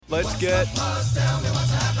Let's get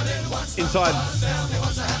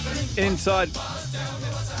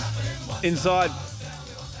inside.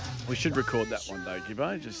 We should record that one day,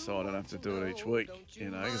 Gibbo, just so I don't have to do it each week,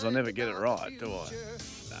 because I never get it right, do I?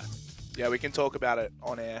 No. Yeah, we can talk about it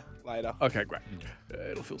on air later. Okay, great.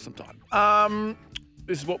 It'll fill some time.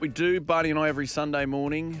 This is what we do, Barney and I, every Sunday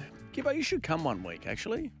morning. Gibbo, you should come one week,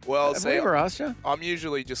 actually. Well, have we ever asked you? I'm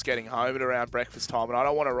usually just getting home at around breakfast time, and I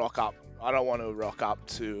don't want to rock up. I don't want to rock up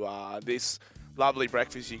to this lovely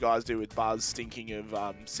breakfast you guys do with Buzz, stinking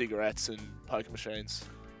of cigarettes and poker machines.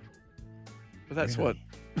 But that's what.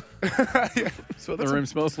 That's what the room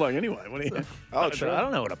smells like, anyway. What do you? I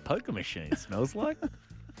don't know what a poker machine smells like.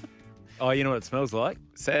 Oh, you know what it smells like?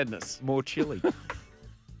 Sadness. More chili.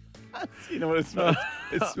 You know what it smells?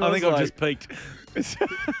 It smells I think like, I've just peaked. It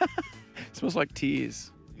smells like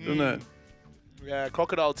tears, doesn't it? Yeah,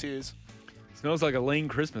 crocodile tears. Smells like a lean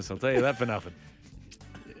Christmas, I'll tell you that for nothing.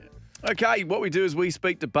 Okay, what we do is we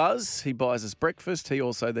speak to Buzz. He buys us breakfast. He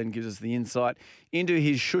also then gives us the insight into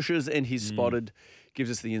his shushes and his spotted,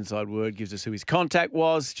 gives us the inside word, gives us who his contact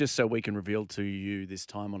was, just so we can reveal to you this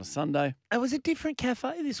time on a Sunday. It was a different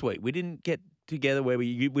cafe this week. We didn't get together where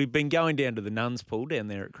we've been going down to the Nuns Pool down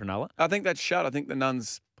there at Cronulla. I think that's shut. I think the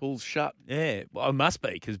Nuns Pool's shut. Yeah, well, it must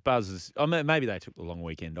be because Buzz is. I mean, maybe they took the long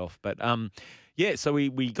weekend off, but yeah. So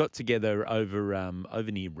we got together over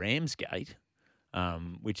near Ramsgate,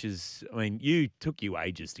 which is. I mean, took you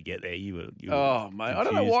ages to get there. You were mate, confused. I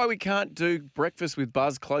don't know why we can't do breakfast with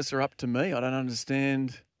Buzz closer up to me. I don't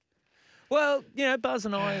understand. Well, Buzz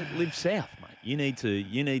and I live south, mate. You need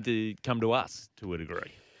to come to us to a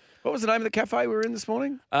degree. What was the name of the cafe we were in this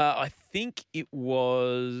morning? I think it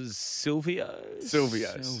was Silvio's.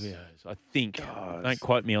 Silvio's, I think. God, Don't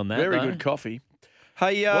quote me on that. Very though. good coffee.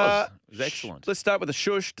 Hey, It was excellent. Let's start with the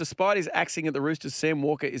shush. Despite his axing at the Roosters, Sam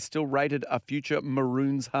Walker is still rated a future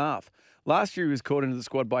Maroons half. Last year, he was called into the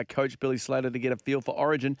squad by coach Billy Slater to get a feel for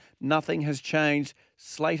Origin. Nothing has changed.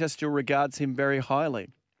 Slater still regards him very highly.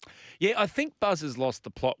 Yeah, I think Buzz has lost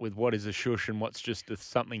the plot with what is a shush and what's just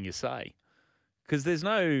something you say. Because there's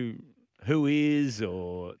no who is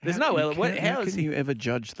or there's How is can he? you ever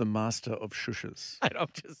judge the master of shushes? I'm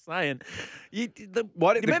just saying.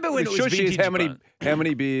 Remember when it was shush vintage? is How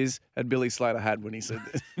many beers had Billy Slater had when he said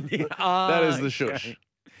this? That is the shush.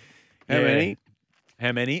 How Yeah. many?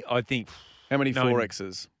 How many? I think. How many knowing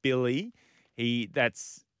 4Xs? Billy, it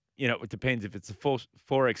depends if it's a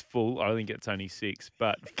 4X full. I think it's only 6,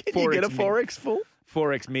 but Can you get a 4X full?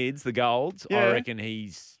 4X mids, the golds. Yeah. I reckon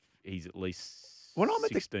he's at least When I'm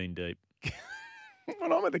at 16 deep.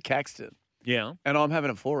 When I'm at the Caxton Yeah, and I'm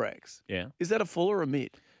having a 4X, yeah. is that a full or a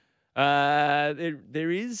mid?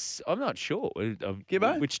 There is. I'm not sure.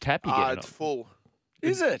 Gibbo? Which tap you get? It's full.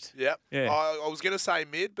 Is it? Yep. Yeah. I was going to say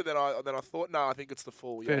mid, but then I thought, no, I think it's the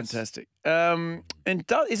full. Yes. Fantastic.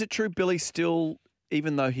 Is it true Billy still,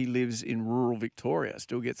 even though he lives in rural Victoria,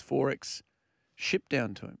 still gets 4X shipped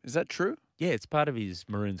down to him? Is that true? Yeah, it's part of his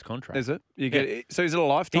Maroons contract. Is it? You get it? So is it a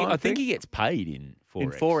lifetime I think thing? he gets paid in 4X.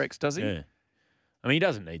 In 4X, does he? Yeah. I mean, he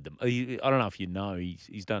doesn't need them. I don't know if you know, he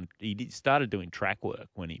started doing track work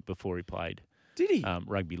before he played. Did he?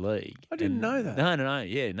 Rugby league. I didn't know that. No.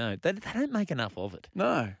 Yeah, no. They don't make enough of it.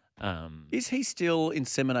 No. Is he still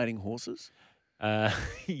inseminating horses?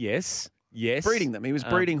 Yes. Breeding them. He was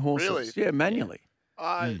breeding horses. Really? Yeah, manually.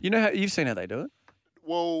 You know how you've seen how they do it?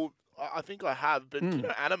 Well, I think I have, but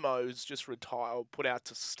Anamo's just retired, put out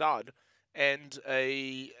to stud, and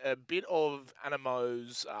a bit of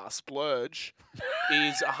Anamo's splurge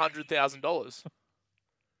is $100,000.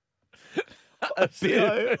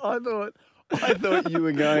 I thought you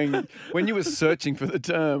were going when you were searching for the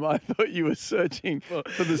term. I thought you were searching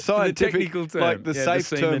for the scientific, technical term, like the safe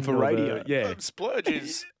term for radio. Yeah. Splurge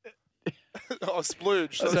is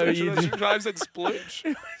splurge. So you drives said splurge.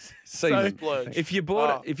 Semen. Splurge. If you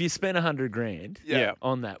bought if you spent $100,000 Yeah.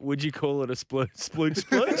 on that, would you call it a splurge?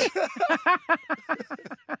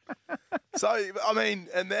 So I mean,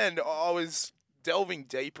 and then I was delving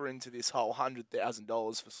deeper into this whole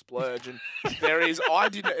 $100,000 for splurge, and there is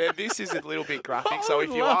this is a little bit graphic. So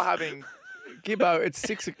if you are having Gibbo, it's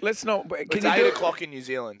 6. Let's not. Can it's you 8 do it? o'clock in New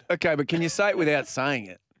Zealand. Okay, but can you say it without saying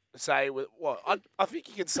it? Say with what? I think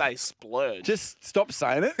you can say splurge. Just stop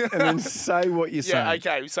saying it and then say what you're yeah. saying.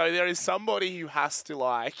 Okay. So there is somebody who has to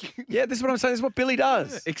Yeah, this is what I'm saying. This is what Billy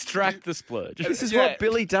does. Extract the splurge. This is Yeah. what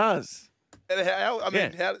Billy does. And how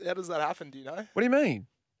does that happen? Do you know? What do you mean?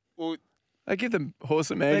 Well, I give them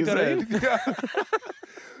horse and They got magazine.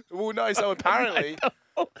 well, no. So apparently,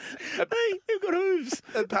 Hey, you've got hooves.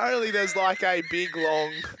 apparently there's like a big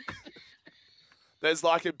long. There's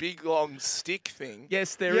like a big long stick thing.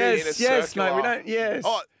 Yes, there in a is. Yes, mate. We circular- don't. Yes.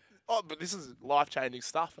 Oh, Oh, but this is life-changing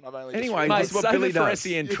stuff, and I've only Anyway, Mate, this is what save Billy it for does.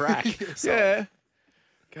 SEN track. Yeah.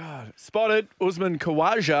 God. Spotted Usman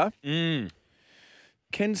Khawaja Mm.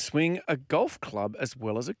 can swing a golf club as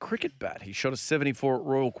well as a cricket bat. He shot a 74 at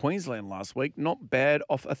Royal Queensland last week. Not bad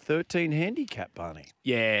off a 13 handicap, Barney.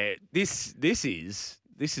 Yeah, this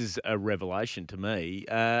is a revelation to me.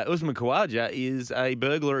 Usman Khawaja is a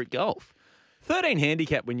burglar at golf. 13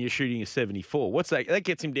 handicap when you're shooting a 74. What's that? That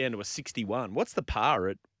gets him down to a 61. What's the par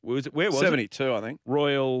at? Where was 72, I think. it?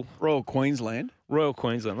 Royal Queensland.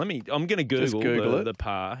 Queensland. I'm going to Google the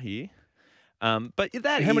par here. But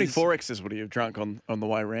that How many is- 4Xs would he have drunk on the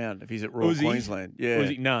way round if he's at Royal Uzi? Queensland? Yeah.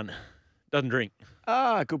 Uzi, none. Doesn't drink.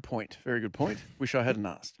 Ah, good point. Very good point. Wish I hadn't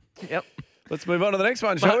asked. Yep. Let's move on to the next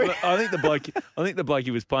one, shall we? I think the bloke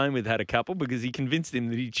he was playing with had a couple because he convinced him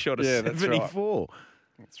that he'd shot a Yeah, that's right. 74.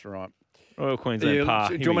 That's right. Royal Queensland par.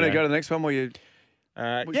 Do Here you want we me to go to the next one? Will you?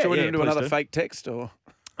 Yeah, Do you want me to do please another do. fake text or?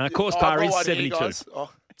 Course Oh, par I've is got one here, 72. guys. Oh,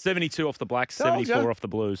 72 off the Blacks, Told 74 ya. off the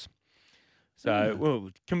Blues. So, well,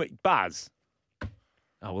 can we, Buzz?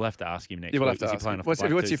 Oh, we'll have to ask him next Yeah, we'll week. have to Is he ask. playing Him. off the What's Black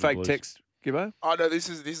your Twos or fake Blues? text, Gibbo? oh no, this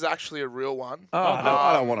is actually a real one. Oh,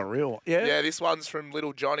 I don't want a real one. Yeah. Yeah, this one's from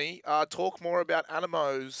Little Johnny. Talk more about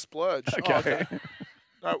Anamo's splurge. Oh, Okay.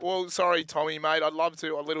 No, well, sorry, Tommy, mate. I'd love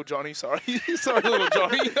to. Little Johnny, sorry. Sorry, Little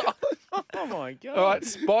Johnny. Oh, my God. All right,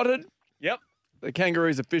 spotted. Yep. The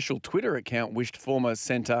Kangaroos' official Twitter account wished former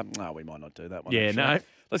centre. No, we might not do that one. Yeah, actually. no.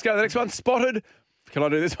 Let's go to the next one. Spotted. Can I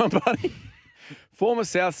do this one, buddy? Former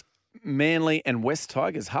Souths Manly and West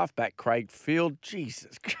Tigers halfback Craig Field.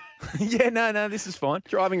 Jesus Christ. Yeah, no, this is fine.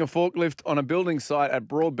 Driving a forklift on a building site at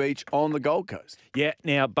Broadbeach on the Gold Coast. Yeah,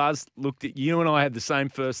 now Buzz looked at you and I had the same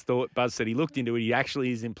first thought. Buzz said he looked into it. He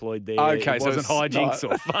actually is employed there. Okay, it so wasn't it's hijinks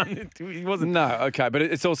not- or fun. He wasn't. No, okay, but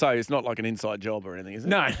it's not like an inside job or anything, is it?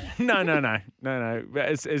 No.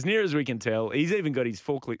 But as near as we can tell, he's even got his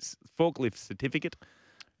forklift certificate.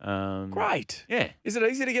 Great. Yeah. Is it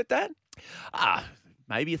easy to get that?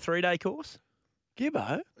 Maybe a 3-day course.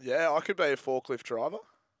 Gibbo? Yeah, I could be a forklift driver.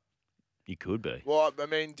 You could be. Well, I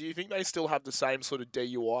mean, do you think they still have the same sort of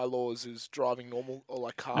DUI laws as driving normal or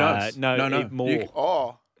like cars? No, No. more. You-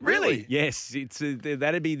 Oh, really? Yes, it's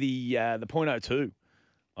that'd be the .02.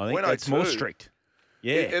 I think that's more 0.02. strict.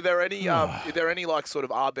 Yeah. Are there any like sort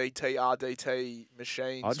of RBT, RDT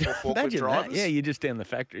machines for forklift Imagine drivers? that. Yeah, you're just down the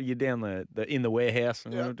factory. You're down the in the warehouse.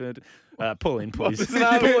 Yeah. Pull in, please. There's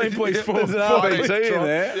an Pull in, please. There's an forklift RBT in drive.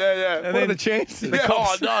 there. Yeah. And What then are the chances? Yeah,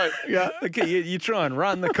 oh no. Yeah. Okay, you try and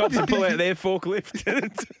run. The cops will pull out their forklift.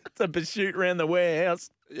 It's a pursuit around the warehouse.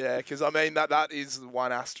 Yeah, because I mean that is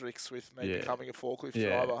one asterisk with me Yeah. becoming a forklift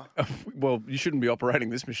Yeah. driver. Well, you shouldn't be operating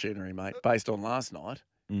this machinery, mate, based on last night.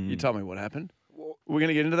 You tell me what happened. Well, We're going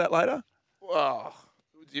to get into that later? oh,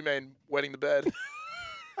 do you mean wetting the bed?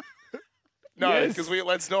 No, Yes. because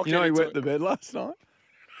let's not You get know he into wet it. the bed last night?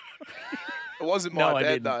 It wasn't No, my I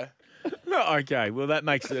bed didn't. though. No, okay. Well, that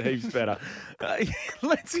makes it heaps better.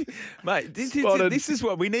 Let's, mate. Spotted. This is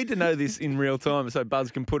what we need to know this in real time, so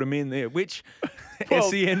Buzz can put them in there. Which Well,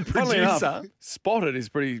 SEN funnily enough, producer? spotted is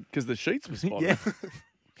pretty, because the sheets were spotted. Yeah.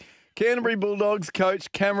 Canterbury Bulldogs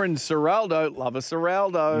coach Cameron Ciraldo, love a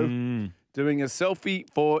Ciraldo, doing a selfie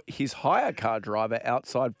for his hire car driver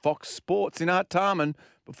outside Fox Sports in Artarmon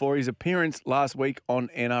before his appearance last week on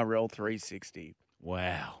NRL 360.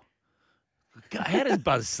 Wow. God, how does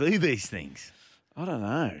Buzz see these things? I don't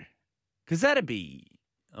know. Because that'd be,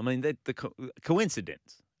 I mean,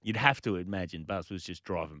 coincidence. You'd have to imagine Buzz was just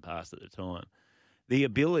driving past at the time. The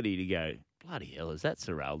ability to go, bloody hell, is that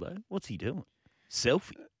Ciraldo? What's he doing?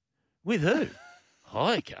 Selfie? With who?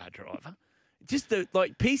 Hire car driver. Just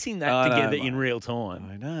piecing that I know, together mate. in real time.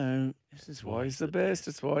 I know. This is Why he's the best.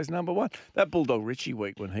 It's why he's number one. That Bulldog Richie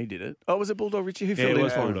week when he did it. Oh, was it Bulldog Richie who Yeah, filled it in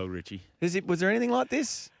was for him? Bulldog Richie. Was there anything like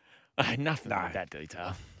this? Nothing with that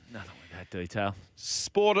detail. Nothing with that detail.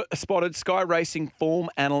 Spotted Sky Racing form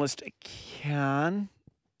analyst Kyan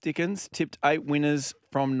Dickens tipped 8 winners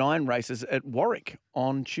from 9 races at Warwick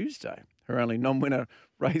on Tuesday. Her only non-winner,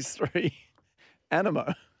 race 3,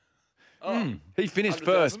 Animo. Oh. He finished 100,000?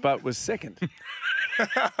 first but was second.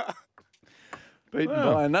 Beaten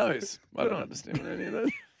Wow. by a nose. I don't understand any of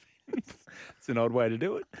that. It's an odd way to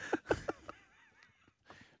do it.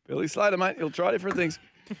 Billy Slater, mate, he'll try different things.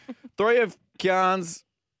 3 of Kyan's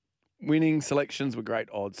winning selections were great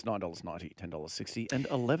odds, $9.90, $10.60 and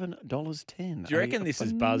 $11.10. Do you reckon this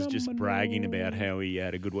is Buzz just bragging about how he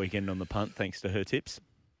had a good weekend on the punt thanks to her tips?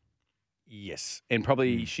 Yes. And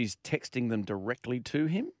probably she's texting them directly to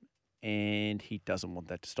him, and he doesn't want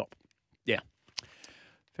that to stop. Yeah.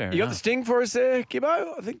 Fair You got the enough. sting for us there,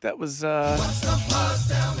 Gibbo? I think that was...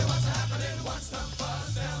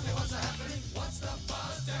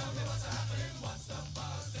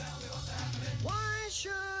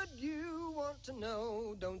 want to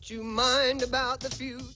know, don't you mind about the future?